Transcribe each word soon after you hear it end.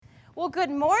Well,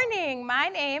 good morning. My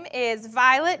name is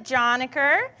Violet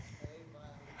Joniker.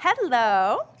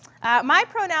 Hello. My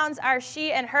pronouns are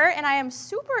she and her, and I am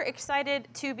super excited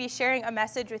to be sharing a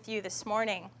message with you this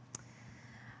morning.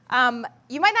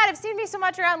 You might not have seen me so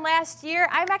much around last year.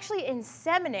 I'm actually in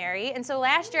seminary, and so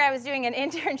last year I was doing an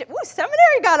internship. Ooh,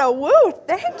 seminary got a woo.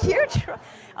 Thank you.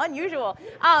 Unusual.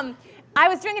 I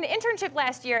was doing an internship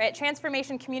last year at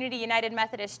Transformation Community United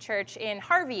Methodist Church in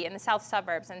Harvey in the south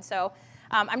suburbs, and so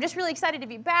I'm just really excited to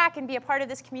be back and be a part of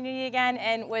this community again,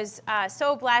 and was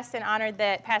so blessed and honored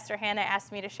that Pastor Hannah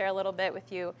asked me to share a little bit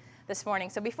with you this morning.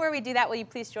 So before we do that, will you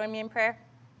please join me in prayer?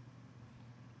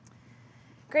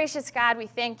 Gracious God, we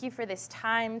thank you for this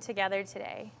time together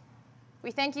today.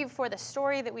 We thank you for the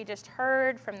story that we just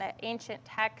heard from that ancient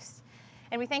text,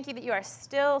 and we thank you that you are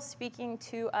still speaking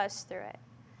to us through it.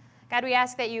 God, we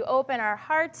ask that you open our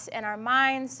hearts and our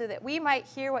minds so that we might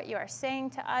hear what you are saying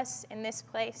to us in this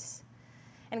place.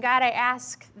 And God, I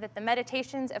ask that the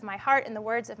meditations of my heart and the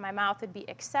words of my mouth would be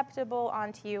acceptable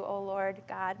unto you, O Lord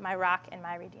God, my rock and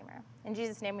my redeemer. In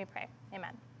Jesus' name we pray.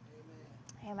 Amen.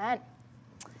 Amen.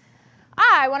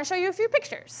 I want to show you a few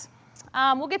pictures.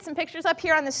 We'll get some pictures up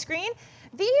here on the screen.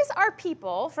 These are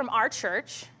people from our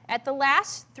church at the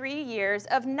last 3 years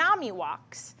of NAMI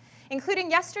walks, including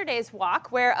yesterday's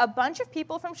walk, where a bunch of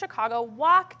people from Chicago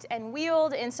walked and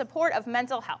wheeled in support of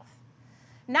mental health.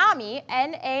 NAMI,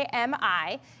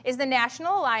 N-A-M-I, is the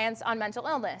National Alliance on Mental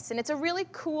Illness, and it's a really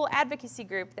cool advocacy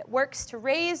group that works to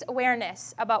raise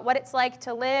awareness about what it's like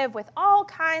to live with all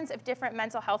kinds of different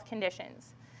mental health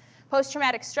conditions.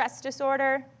 Post-traumatic stress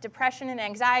disorder, depression and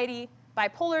anxiety,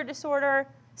 bipolar disorder,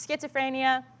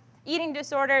 schizophrenia, eating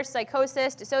disorders,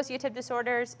 psychosis, dissociative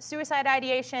disorders, suicide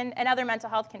ideation, and other mental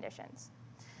health conditions.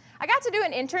 I got to do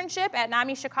an internship at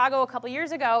NAMI Chicago a couple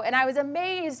years ago, and I was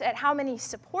amazed at how many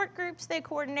support groups they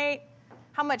coordinate,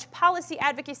 how much policy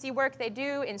advocacy work they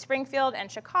do in Springfield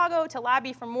and Chicago to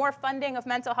lobby for more funding of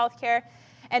mental health care,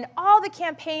 and all the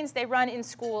campaigns they run in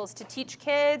schools to teach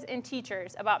kids and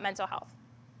teachers about mental health.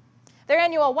 Their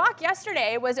annual walk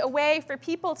yesterday was a way for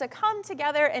people to come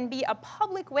together and be a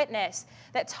public witness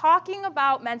that talking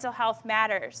about mental health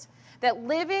matters, that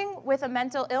living with a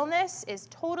mental illness is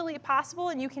totally possible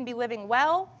and you can be living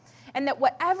well, and that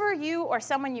whatever you or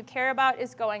someone you care about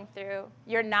is going through,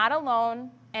 you're not alone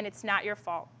and it's not your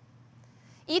fault.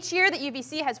 Each year that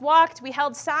UBC has walked, we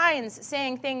held signs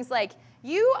saying things like,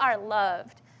 "You are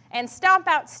loved," and "Stomp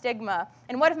out stigma,"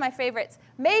 and one of my favorites,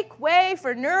 "Make way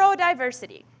for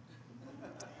neurodiversity."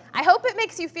 I hope it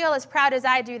makes you feel as proud as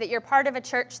I do that you're part of a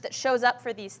church that shows up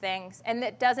for these things and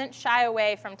that doesn't shy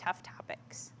away from tough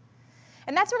topics.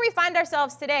 And that's where we find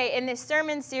ourselves today in this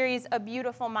sermon series, A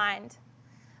Beautiful Mind.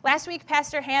 Last week,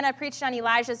 Pastor Hannah preached on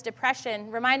Elijah's depression,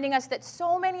 reminding us that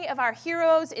so many of our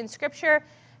heroes in Scripture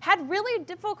had really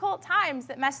difficult times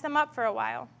that messed them up for a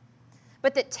while.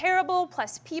 But that terrible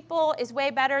plus people is way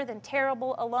better than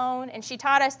terrible alone, and she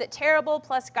taught us that terrible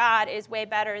plus God is way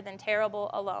better than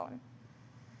terrible alone.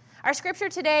 Our scripture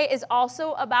today is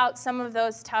also about some of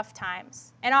those tough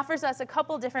times and offers us a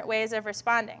couple different ways of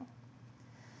responding.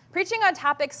 Preaching on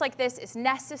topics like this is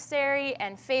necessary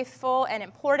and faithful and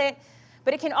important,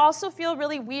 but it can also feel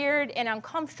really weird and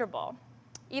uncomfortable,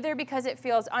 either because it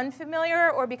feels unfamiliar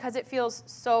or because it feels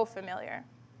so familiar.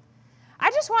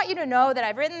 I just want you to know that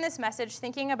I've written this message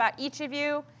thinking about each of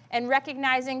you and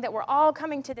recognizing that we're all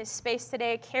coming to this space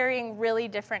today carrying really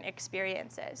different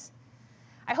experiences.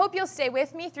 I hope you'll stay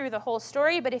with me through the whole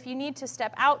story, but if you need to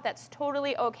step out, that's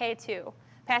totally okay too.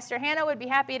 Pastor Hannah would be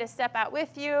happy to step out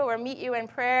with you or meet you in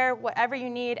prayer, whatever you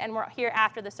need, and we're here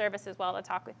after the service as well to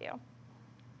talk with you.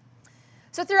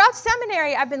 So throughout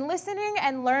seminary, I've been listening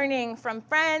and learning from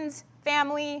friends,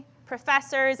 family,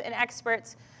 professors, and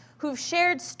experts who've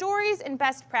shared stories and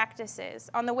best practices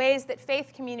on the ways that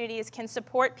faith communities can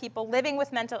support people living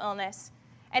with mental illness,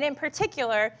 and in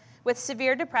particular, with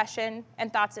severe depression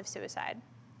and thoughts of suicide.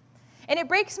 And it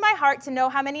breaks my heart to know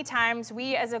how many times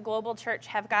we as a global church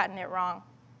have gotten it wrong.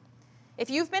 If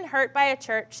you've been hurt by a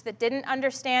church that didn't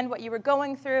understand what you were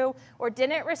going through or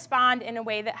didn't respond in a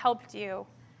way that helped you,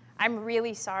 I'm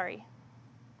really sorry.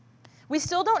 We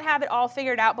still don't have it all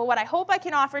figured out, but what I hope I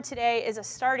can offer today is a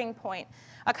starting point,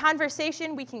 a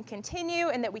conversation we can continue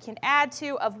and that we can add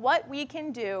to of what we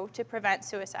can do to prevent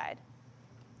suicide.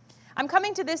 I'm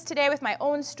coming to this today with my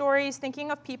own stories,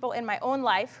 thinking of people in my own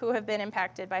life who have been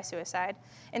impacted by suicide.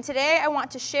 And today I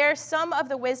want to share some of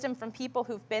the wisdom from people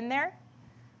who've been there,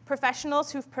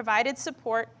 professionals who've provided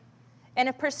support, and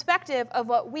a perspective of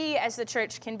what we as the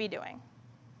church can be doing.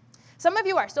 Some of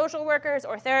you are social workers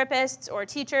or therapists or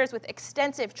teachers with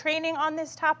extensive training on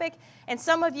this topic, and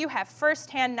some of you have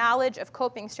firsthand knowledge of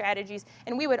coping strategies,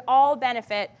 and we would all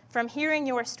benefit from hearing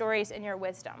your stories and your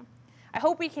wisdom. I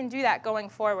hope we can do that going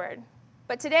forward.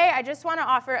 But today, I just want to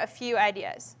offer a few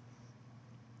ideas.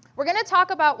 We're going to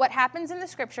talk about what happens in the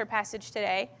scripture passage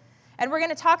today, and we're going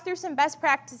to talk through some best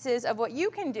practices of what you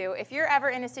can do if you're ever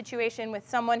in a situation with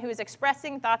someone who is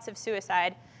expressing thoughts of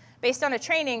suicide based on a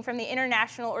training from the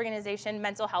international organization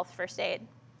Mental Health First Aid.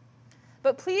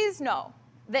 But please know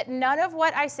that none of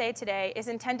what I say today is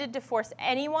intended to force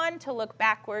anyone to look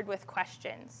backward with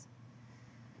questions.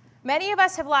 Many of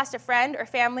us have lost a friend or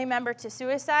family member to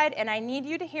suicide, and I need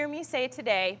you to hear me say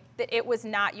today that it was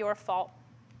not your fault.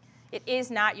 It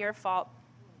is not your fault.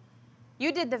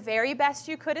 You did the very best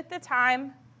you could at the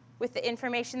time with the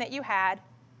information that you had,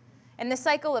 and the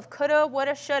cycle of coulda,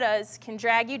 woulda, shouldas can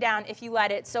drag you down if you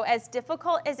let it. So as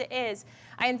difficult as it is,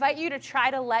 I invite you to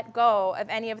try to let go of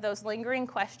any of those lingering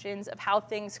questions of how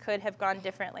things could have gone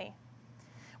differently.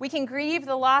 We can grieve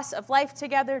the loss of life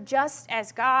together just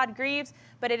as God grieves,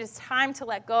 but it is time to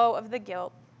let go of the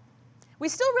guilt. We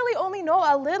still really only know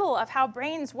a little of how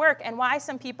brains work and why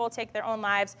some people take their own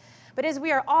lives, but as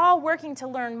we are all working to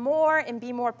learn more and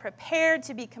be more prepared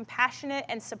to be compassionate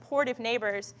and supportive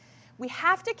neighbors, we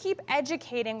have to keep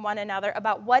educating one another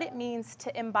about what it means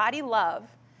to embody love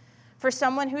for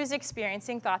someone who is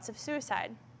experiencing thoughts of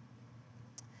suicide.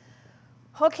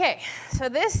 Okay, so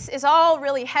this is all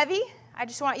really heavy. I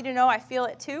just want you to know I feel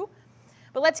it too.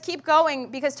 But let's keep going,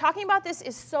 because talking about this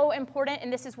is so important,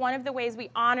 and this is one of the ways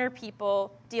we honor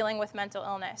people dealing with mental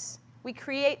illness. We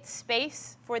create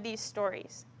space for these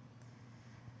stories.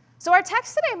 So our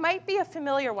text today might be a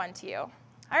familiar one to you.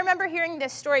 I remember hearing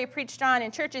this story preached on in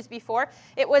churches before.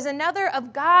 It was another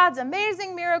of God's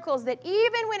amazing miracles that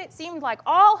even when it seemed like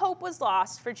all hope was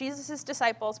lost for Jesus'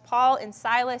 disciples, Paul and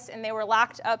Silas, and they were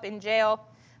locked up in jail,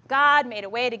 God made a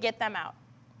way to get them out.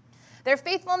 Their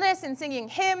faithfulness in singing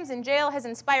hymns in jail has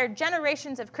inspired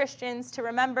generations of Christians to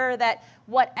remember that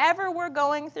whatever we're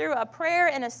going through, a prayer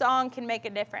and a song can make a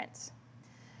difference.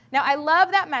 Now, I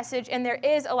love that message, and there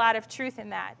is a lot of truth in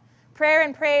that. Prayer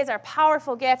and praise are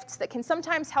powerful gifts that can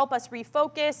sometimes help us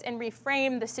refocus and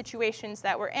reframe the situations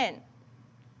that we're in.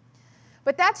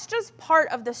 But that's just part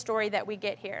of the story that we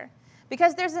get here,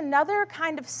 because there's another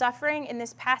kind of suffering in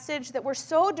this passage that we're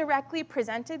so directly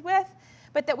presented with,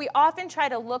 but that we often try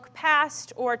to look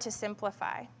past or to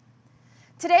simplify.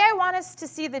 Today, I want us to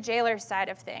see the jailer's side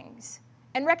of things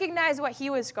and recognize what he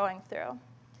was going through.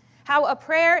 How a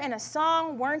prayer and a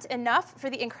song weren't enough for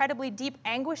the incredibly deep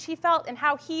anguish he felt, and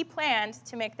how he planned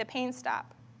to make the pain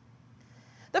stop.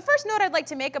 The first note I'd like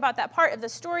to make about that part of the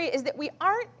story is that we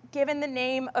aren't given the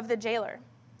name of the jailer.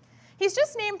 He's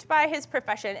just named by his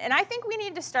profession, and I think we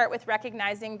need to start with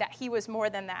recognizing that he was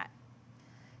more than that.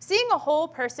 Seeing a whole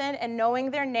person and knowing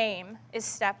their name is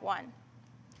step one.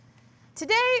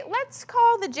 Today, let's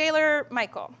call the jailer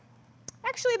Michael.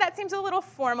 Actually, that seems a little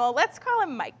formal. Let's call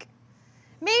him Mike.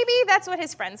 Maybe that's what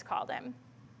his friends called him.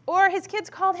 Or his kids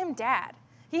called him Dad.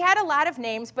 He had a lot of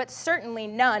names, but certainly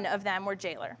none of them were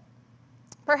jailer.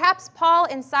 Perhaps Paul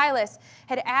and Silas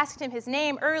had asked him his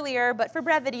name earlier, but for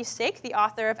brevity's sake, the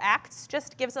author of Acts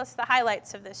just gives us the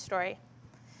highlights of this story.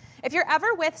 If you're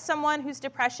ever with someone whose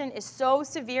depression is so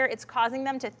severe it's causing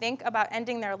them to think about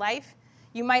ending their life,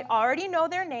 you might already know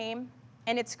their name,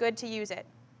 and it's good to use it.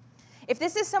 If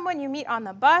this is someone you meet on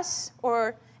the bus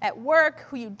or at work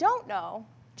who you don't know,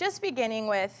 just beginning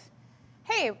with,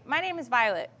 "Hey, my name is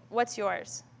Violet, what's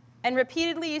yours?" and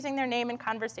repeatedly using their name in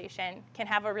conversation can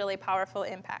have a really powerful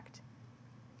impact.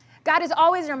 God is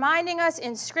always reminding us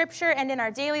in Scripture and in our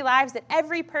daily lives that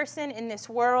every person in this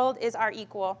world is our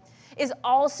equal, is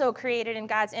also created in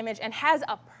God's image, and has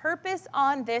a purpose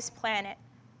on this planet.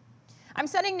 I'm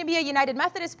studying to be a United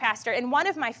Methodist pastor, and one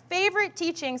of my favorite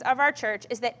teachings of our church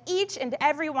is that each and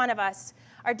every one of us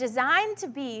are designed to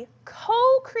be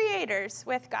co-creators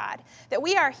with God, that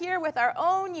we are here with our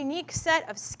own unique set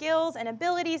of skills and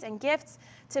abilities and gifts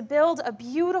to build a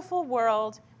beautiful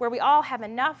world where we all have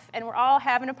enough and we're all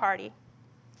having a party.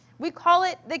 We call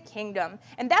it the kingdom,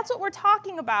 and that's what we're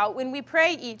talking about when we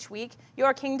pray each week,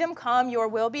 "Your kingdom come, your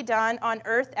will be done on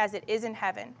earth as it is in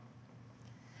heaven."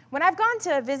 When I've gone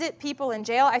to visit people in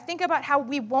jail, I think about how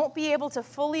we won't be able to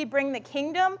fully bring the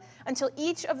kingdom until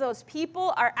each of those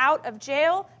people are out of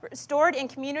jail, restored in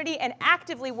community, and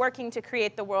actively working to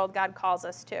create the world God calls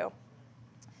us to.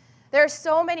 There are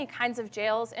so many kinds of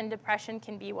jails, and depression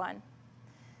can be one.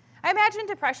 I imagine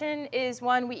depression is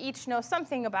one we each know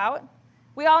something about.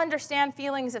 We all understand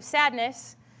feelings of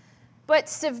sadness, But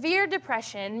severe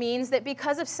depression means that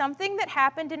because of something that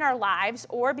happened in our lives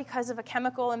or because of a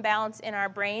chemical imbalance in our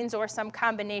brains or some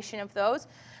combination of those,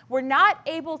 we're not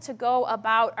able to go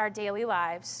about our daily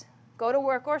lives, go to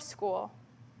work or school,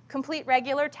 complete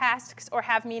regular tasks, or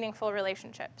have meaningful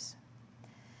relationships.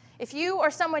 If you or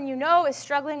someone you know is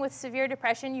struggling with severe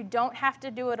depression, you don't have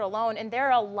to do it alone, and there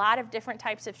are a lot of different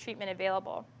types of treatment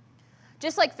available.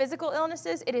 Just like physical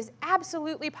illnesses, it is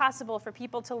absolutely possible for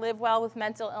people to live well with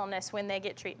mental illness when they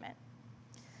get treatment.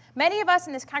 Many of us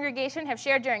in this congregation have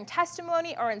shared during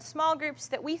testimony or in small groups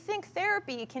that we think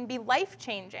therapy can be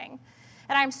life-changing.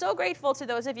 And I'm so grateful to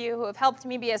those of you who have helped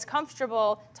me be as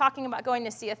comfortable talking about going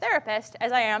to see a therapist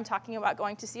as I am talking about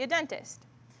going to see a dentist.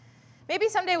 Maybe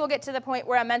someday we'll get to the point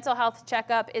where a mental health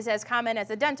checkup is as common as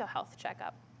a dental health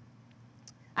checkup.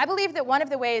 I believe that one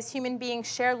of the ways human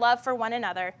beings share love for one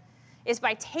another is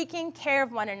by taking care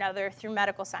of one another through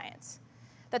medical science.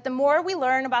 That the more we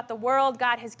learn about the world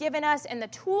God has given us and the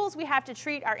tools we have to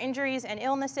treat our injuries and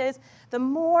illnesses, the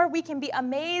more we can be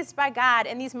amazed by God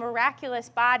and these miraculous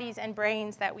bodies and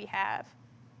brains that we have.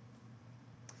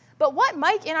 But what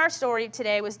Mike in our story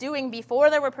today was doing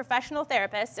before there were professional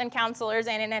therapists and counselors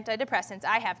and antidepressants,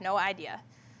 I have no idea.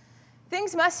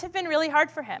 Things must have been really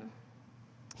hard for him.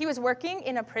 He was working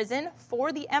in a prison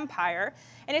for the empire,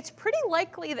 and it's pretty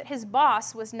likely that his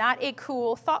boss was not a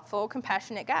cool, thoughtful,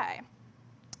 compassionate guy.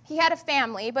 He had a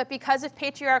family, but because of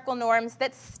patriarchal norms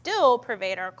that still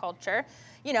pervade our culture,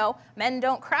 men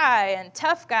don't cry and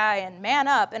tough guy and man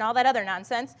up and all that other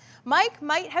nonsense, Mike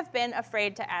might have been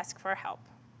afraid to ask for help.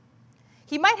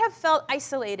 He might have felt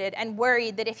isolated and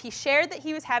worried that if he shared that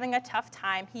he was having a tough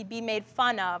time, he'd be made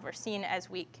fun of or seen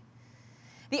as weak.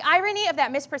 The irony of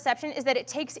that misperception is that it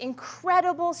takes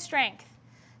incredible strength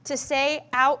to say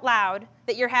out loud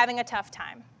that you're having a tough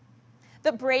time.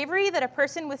 The bravery that a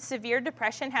person with severe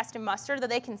depression has to muster that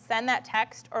they can send that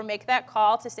text or make that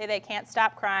call to say they can't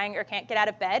stop crying or can't get out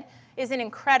of bed is an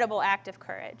incredible act of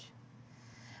courage.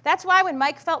 That's why when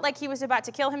Mike felt like he was about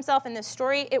to kill himself in this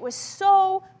story, it was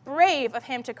so brave of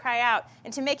him to cry out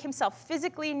and to make himself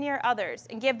physically near others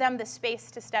and give them the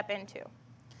space to step into.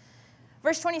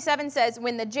 Verse 27 says,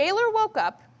 "When the jailer woke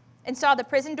up and saw the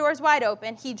prison doors wide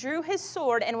open, he drew his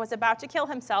sword and was about to kill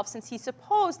himself since he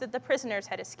supposed that the prisoners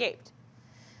had escaped."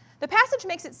 The passage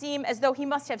makes it seem as though he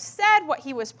must have said what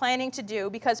he was planning to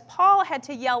do because Paul had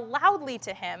to yell loudly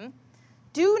to him,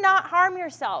 "Do not harm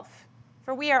yourself,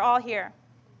 for we are all here."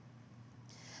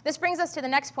 This brings us to the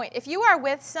next point. If you are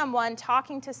with someone,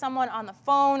 talking to someone on the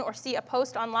phone, or see a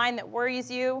post online that worries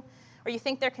you, or you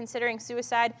think they're considering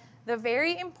suicide, the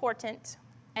very important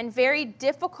and very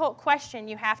difficult question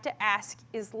you have to ask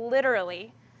is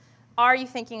literally, are you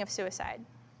thinking of suicide?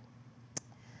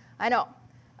 I know.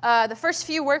 The first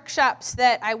few workshops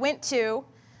that I went to,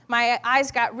 my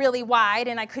eyes got really wide,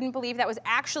 and I couldn't believe that was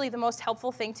actually the most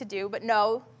helpful thing to do. But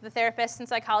no, the therapists and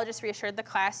psychologists reassured the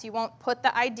class, you won't put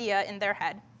the idea in their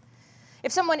head.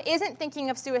 If someone isn't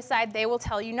thinking of suicide, they will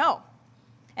tell you no.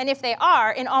 And if they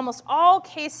are, in almost all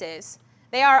cases,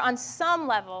 they are on some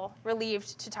level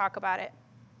relieved to talk about it.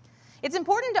 It's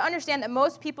important to understand that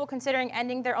most people considering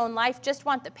ending their own life just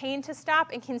want the pain to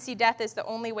stop and can see death as the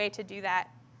only way to do that.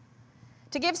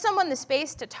 To give someone the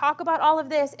space to talk about all of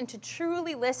this and to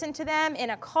truly listen to them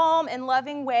in a calm and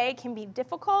loving way can be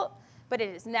difficult, but it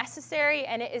is necessary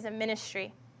and it is a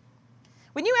ministry.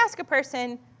 When you ask a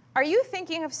person, "Are you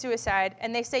thinking of suicide?"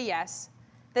 and they say yes,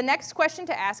 the next question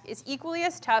to ask is equally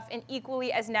as tough and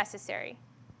equally as necessary.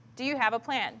 Do you have a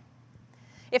plan?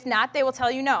 If not, they will tell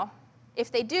you no.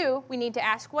 If they do, we need to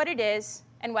ask what it is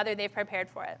and whether they've prepared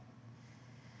for it.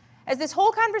 As this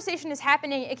whole conversation is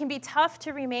happening, it can be tough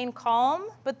to remain calm,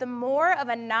 but the more of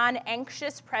a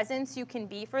non-anxious presence you can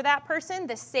be for that person,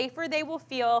 the safer they will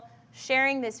feel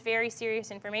sharing this very serious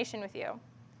information with you.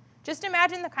 Just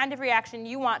imagine the kind of reaction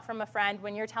you want from a friend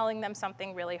when you're telling them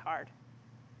something really hard.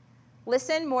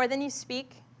 Listen more than you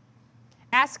speak.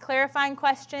 Ask clarifying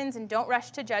questions and don't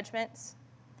rush to judgments.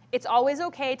 It's always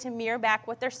okay to mirror back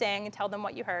what they're saying and tell them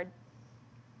what you heard.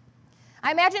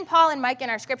 I imagine Paul and Mike in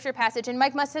our scripture passage, and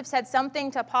Mike must have said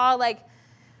something to Paul like,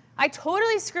 "I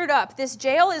totally screwed up. This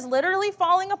jail is literally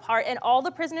falling apart, and all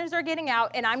the prisoners are getting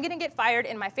out, and I'm going to get fired,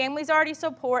 and my family's already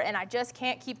so poor, and I just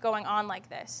can't keep going on like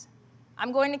this.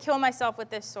 I'm going to kill myself with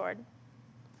this sword."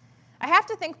 I have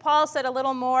to think Paul said a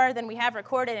little more than we have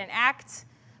recorded in Acts,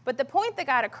 but the point that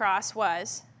got across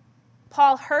was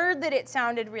Paul heard that it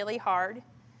sounded really hard.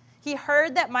 He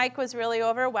heard that Mike was really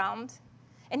overwhelmed,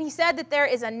 and he said that there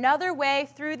is another way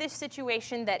through this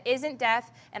situation that isn't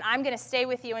death, and I'm going to stay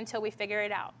with you until we figure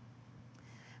it out.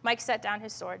 Mike set down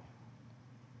his sword.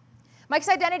 Mike's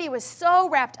identity was so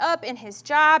wrapped up in his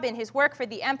job, in his work for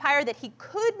the empire, that he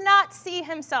could not see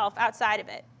himself outside of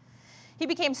it. He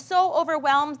became so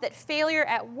overwhelmed that failure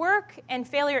at work and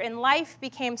failure in life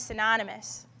became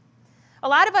synonymous. A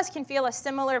lot of us can feel a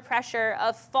similar pressure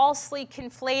of falsely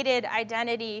conflated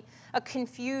identity, a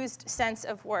confused sense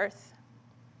of worth.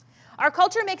 Our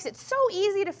culture makes it so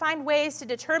easy to find ways to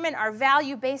determine our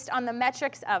value based on the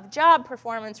metrics of job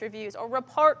performance reviews or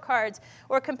report cards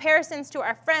or comparisons to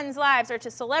our friends' lives or to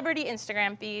celebrity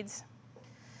Instagram feeds.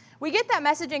 We get that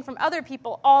messaging from other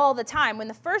people all the time when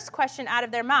the first question out of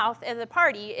their mouth at the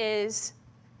party is,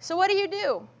 "So what do you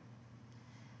do?"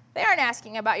 They aren't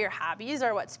asking about your hobbies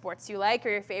or what sports you like or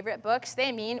your favorite books.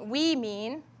 We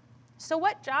mean, "So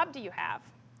what job do you have?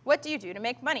 What do you do to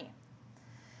make money?"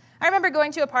 I remember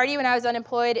going to a party when I was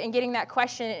unemployed and getting that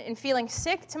question and feeling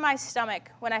sick to my stomach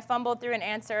when I fumbled through an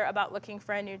answer about looking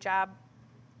for a new job.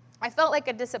 I felt like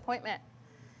a disappointment.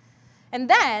 And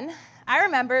then I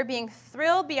remember being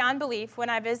thrilled beyond belief when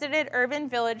I visited Urban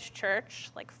Village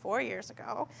Church like 4 years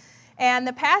ago, and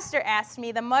the pastor asked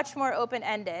me the much more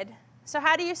open-ended, "So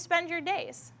how do you spend your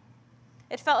days?"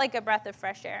 It felt like a breath of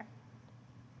fresh air.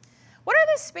 What are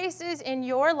the spaces in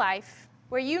your life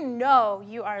where you know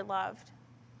you are loved,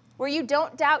 where you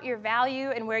don't doubt your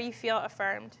value and where you feel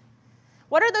affirmed?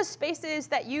 What are those spaces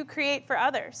that you create for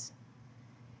others?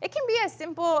 It can be as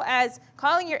simple as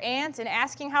calling your aunt and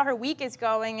asking how her week is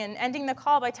going and ending the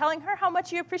call by telling her how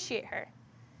much you appreciate her.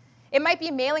 It might be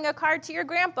mailing a card to your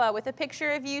grandpa with a picture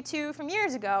of you two from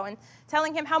years ago and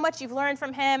telling him how much you've learned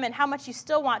from him and how much you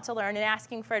still want to learn and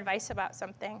asking for advice about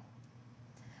something.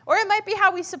 Or it might be how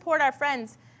we support our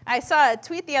friends. I saw a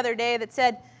tweet the other day that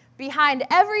said, "Behind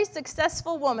every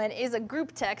successful woman is a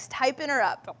group text hyping her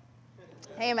up."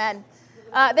 Amen.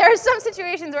 There are some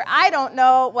situations where I don't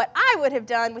know what I would have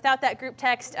done without that group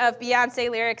text of Beyonce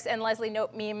lyrics and Leslie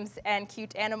Knope memes and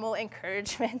cute animal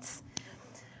encouragements.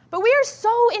 But we are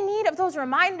so in need of those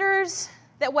reminders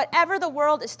that whatever the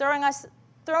world is throwing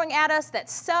at us that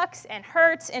sucks and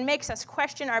hurts and makes us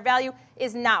question our value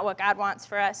is not what God wants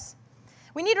for us.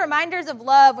 We need reminders of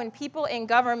love when people in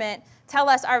government tell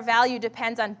us our value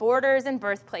depends on borders and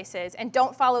birthplaces and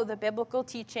don't follow the biblical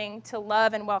teaching to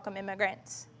love and welcome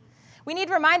immigrants. We need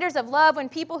reminders of love when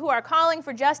people who are calling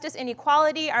for justice and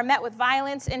equality are met with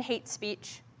violence and hate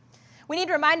speech. We need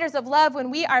reminders of love when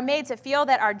we are made to feel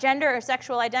that our gender or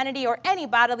sexual identity or any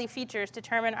bodily features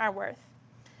determine our worth.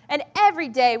 And every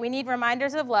day we need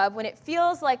reminders of love when it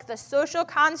feels like the social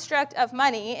construct of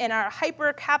money in our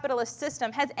hyper-capitalist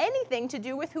system has anything to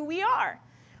do with who we are.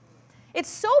 It's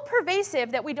so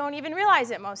pervasive that we don't even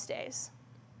realize it most days.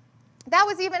 That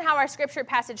was even how our scripture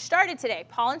passage started today.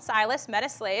 Paul and Silas met a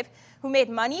slave who made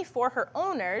money for her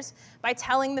owners by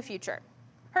telling the future.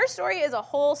 Her story is a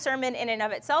whole sermon in and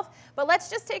of itself, but let's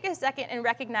just take a second and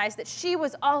recognize that she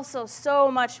was also so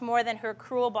much more than her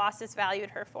cruel bosses valued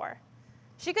her for.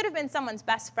 She could have been someone's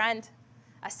best friend,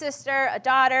 a sister, a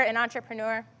daughter, an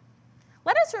entrepreneur.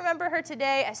 Let us remember her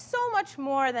today as so much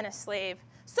more than a slave,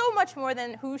 so much more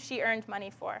than who she earned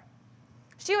money for.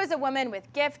 She was a woman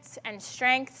with gifts and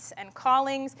strengths and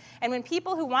callings, and when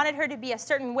people who wanted her to be a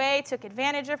certain way took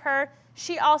advantage of her,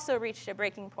 she also reached a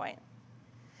breaking point.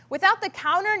 Without the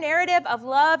counter-narrative of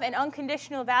love and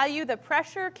unconditional value, the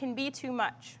pressure can be too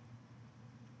much.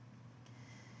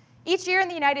 Each year in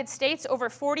the United States, over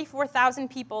 44,000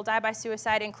 people die by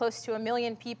suicide and close to 1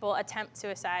 million people attempt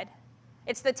suicide.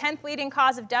 It's the 10th leading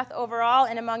cause of death overall,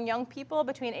 and among young people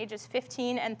between ages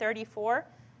 15 and 34,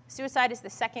 suicide is the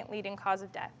second leading cause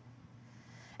of death.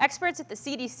 Experts at the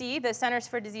CDC, the Centers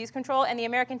for Disease Control, and the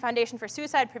American Foundation for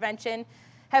Suicide Prevention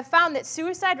have found that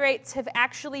suicide rates have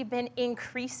actually been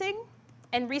increasing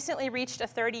and recently reached a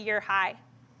 30-year high.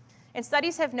 And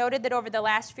studies have noted that over the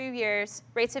last few years,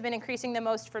 rates have been increasing the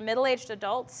most for middle-aged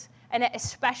adults and at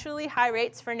especially high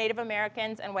rates for Native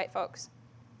Americans and white folks.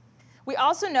 We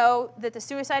also know that the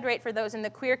suicide rate for those in the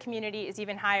queer community is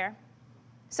even higher.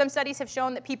 Some studies have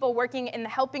shown that people working in the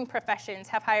helping professions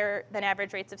have higher than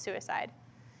average rates of suicide.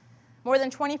 More than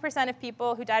 20% of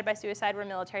people who died by suicide were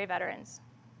military veterans.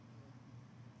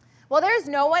 While there is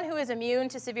no one who is immune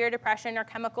to severe depression or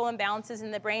chemical imbalances in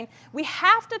the brain, we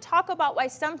have to talk about why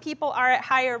some people are at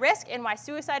higher risk and why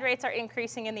suicide rates are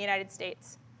increasing in the United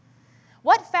States.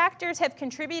 What factors have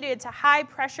contributed to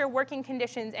high-pressure working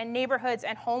conditions and neighborhoods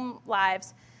and home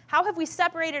lives? How have we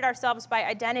separated ourselves by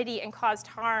identity and caused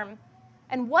harm?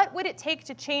 And what would it take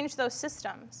to change those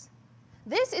systems?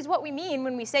 This is what we mean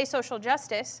when we say social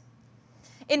justice.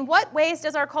 In what ways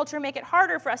does our culture make it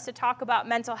harder for us to talk about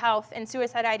mental health and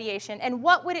suicide ideation? And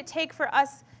what would it take for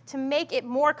us to make it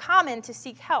more common to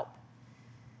seek help?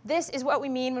 This is what we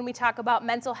mean when we talk about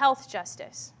mental health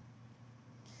justice.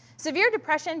 Severe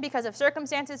depression because of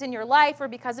circumstances in your life or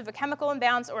because of a chemical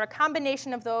imbalance or a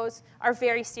combination of those are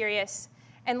very serious,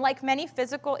 and like many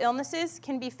physical illnesses,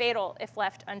 can be fatal if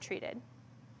left untreated.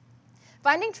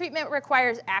 Finding treatment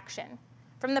requires action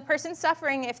from the person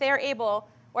suffering if they are able,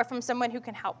 or from someone who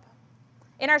can help.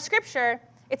 In our scripture,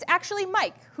 it's actually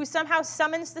Mike who somehow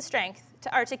summons the strength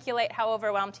to articulate how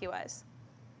overwhelmed he was.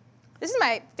 This is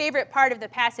my favorite part of the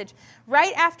passage.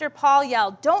 Right after Paul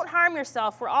yelled, "Don't harm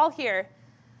yourself, we're all here,"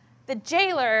 the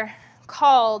jailer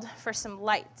called for some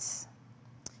lights.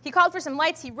 He called for some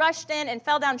lights, he rushed in and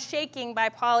fell down shaking by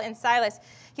Paul and Silas.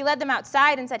 He led them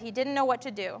outside and said he didn't know what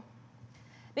to do.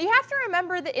 Now you have to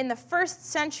remember that in the first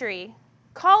century,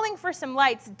 calling for some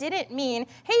lights didn't mean,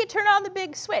 hey, turn on the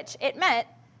big switch. It meant,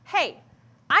 hey,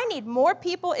 I need more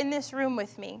people in this room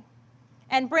with me,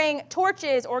 and bring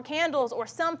torches or candles or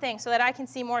something so that I can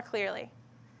see more clearly.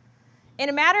 In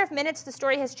a matter of minutes, the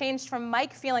story has changed from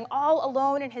Mike feeling all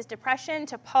alone in his depression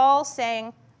to Paul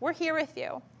saying, we're here with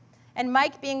you, and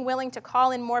Mike being willing to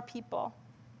call in more people,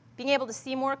 being able to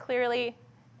see more clearly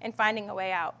and finding a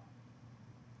way out.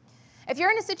 If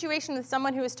you're in a situation with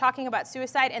someone who is talking about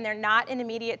suicide and they're not in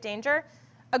immediate danger,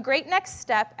 a great next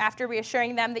step after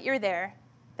reassuring them that you're there,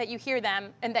 that you hear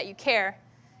them, and that you care,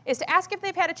 is to ask if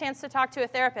they've had a chance to talk to a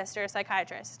therapist or a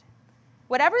psychiatrist.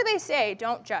 Whatever they say,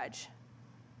 don't judge.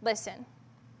 Listen.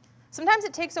 Sometimes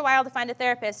it takes a while to find a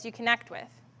therapist you connect with,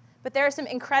 but there are some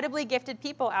incredibly gifted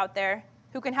people out there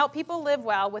who can help people live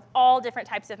well with all different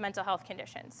types of mental health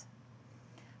conditions.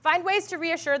 Find ways to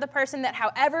reassure the person that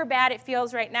however bad it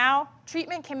feels right now,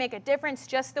 treatment can make a difference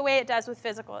just the way it does with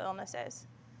physical illnesses.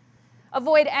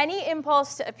 Avoid any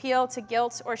impulse to appeal to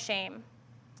guilt or shame.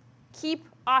 Keep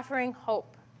offering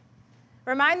hope.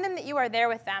 Remind them that you are there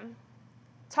with them.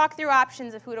 Talk through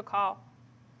options of who to call.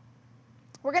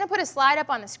 We're going to put a slide up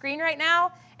on the screen right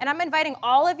now, and I'm inviting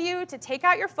all of you to take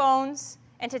out your phones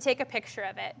and to take a picture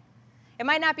of it. It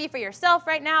might not be for yourself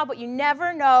right now, but you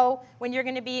never know when you're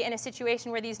going to be in a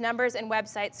situation where these numbers and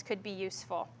websites could be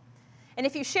useful. And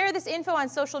if you share this info on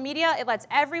social media, it lets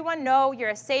everyone know you're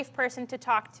a safe person to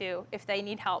talk to if they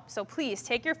need help. So please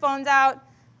take your phones out,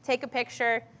 take a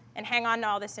picture, and hang on to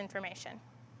all this information.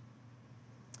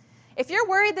 If you're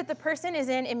worried that the person is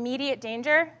in immediate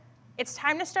danger, it's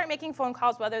time to start making phone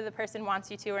calls whether the person wants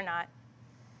you to or not.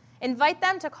 Invite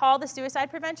them to call the suicide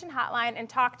prevention hotline and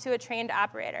talk to a trained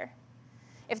operator.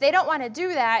 If they don't want to do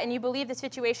that and you believe the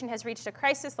situation has reached a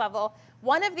crisis level,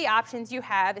 one of the options you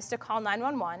have is to call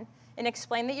 911 and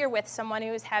explain that you're with someone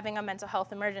who is having a mental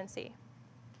health emergency.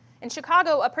 In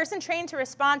Chicago, a person trained to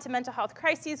respond to mental health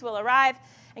crises will arrive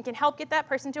and can help get that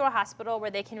person to a hospital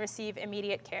where they can receive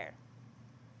immediate care.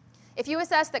 If you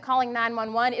assess that calling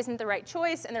 911 isn't the right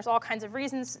choice, and there's all kinds of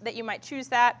reasons that you might choose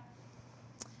that,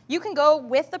 you can go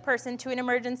with the person to an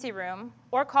emergency room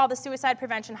or call the suicide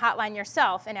prevention hotline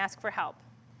yourself and ask for help.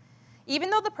 Even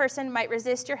though the person might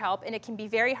resist your help, and it can be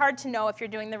very hard to know if you're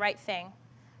doing the right thing,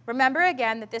 remember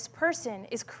again that this person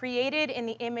is created in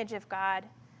the image of God,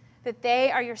 that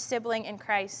they are your sibling in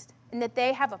Christ, and that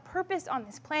they have a purpose on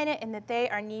this planet and that they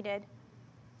are needed.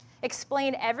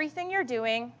 Explain everything you're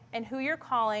doing and who you're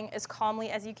calling as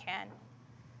calmly as you can.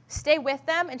 Stay with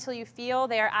them until you feel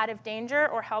they are out of danger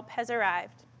or help has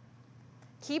arrived.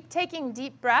 Keep taking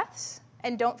deep breaths,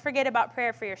 and don't forget about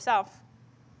prayer for yourself.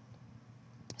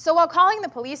 So while calling the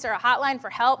police or a hotline for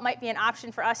help might be an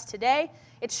option for us today,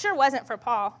 it sure wasn't for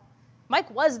Paul. Mike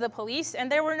was the police,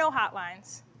 and there were no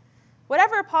hotlines.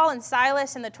 Whatever Paul and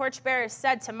Silas and the torchbearers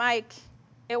said to Mike,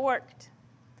 it worked.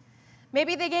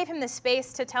 Maybe they gave him the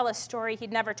space to tell a story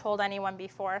he'd never told anyone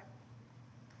before.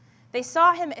 They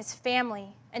saw him as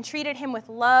family and treated him with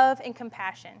love and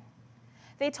compassion.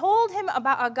 They told him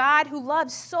about a God who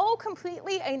loves so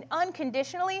completely and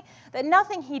unconditionally that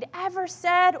nothing he'd ever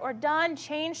said or done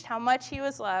changed how much he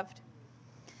was loved.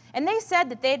 And they said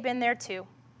that they'd been there too.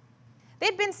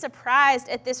 They'd been surprised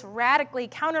at this radically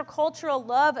countercultural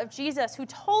love of Jesus who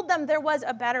told them there was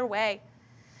a better way.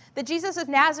 The Jesus of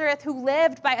Nazareth who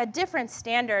lived by a different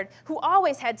standard, who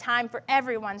always had time for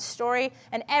everyone's story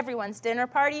and everyone's dinner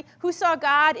party, who saw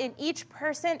God in each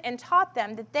person and taught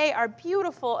them that they are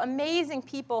beautiful, amazing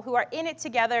people who are in it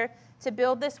together to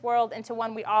build this world into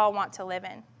one we all want to live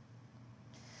in.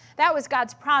 That was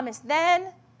God's promise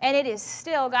then, and it is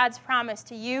still God's promise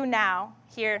to you now,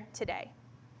 here today.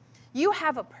 You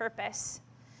have a purpose,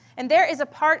 and there is a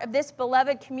part of this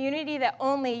beloved community that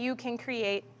only you can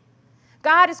create.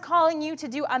 God is calling you to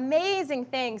do amazing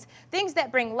things, things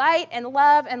that bring light and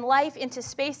love and life into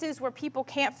spaces where people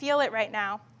can't feel it right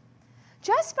now.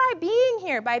 Just by being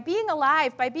here, by being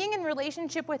alive, by being in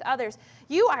relationship with others,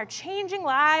 you are changing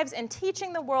lives and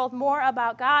teaching the world more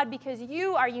about God because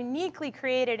you are uniquely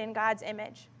created in God's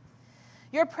image.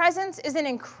 Your presence is an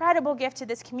incredible gift to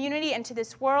this community and to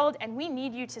this world, and we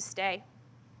need you to stay.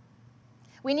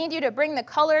 We need you to bring the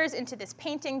colors into this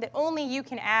painting that only you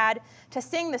can add, to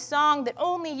sing the song that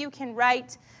only you can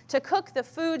write, to cook the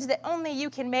foods that only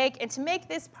you can make, and to make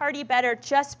this party better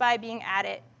just by being at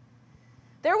it.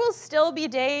 There will still be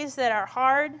days that are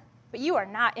hard, but you are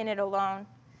not in it alone.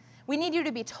 We need you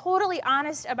to be totally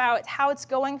honest about how it's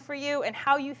going for you and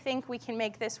how you think we can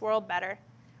make this world better.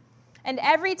 And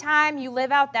every time you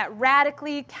live out that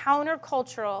radically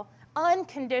countercultural,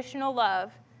 unconditional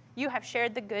love, you have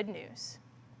shared the good news.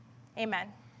 Amen.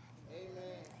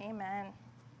 Amen. Amen.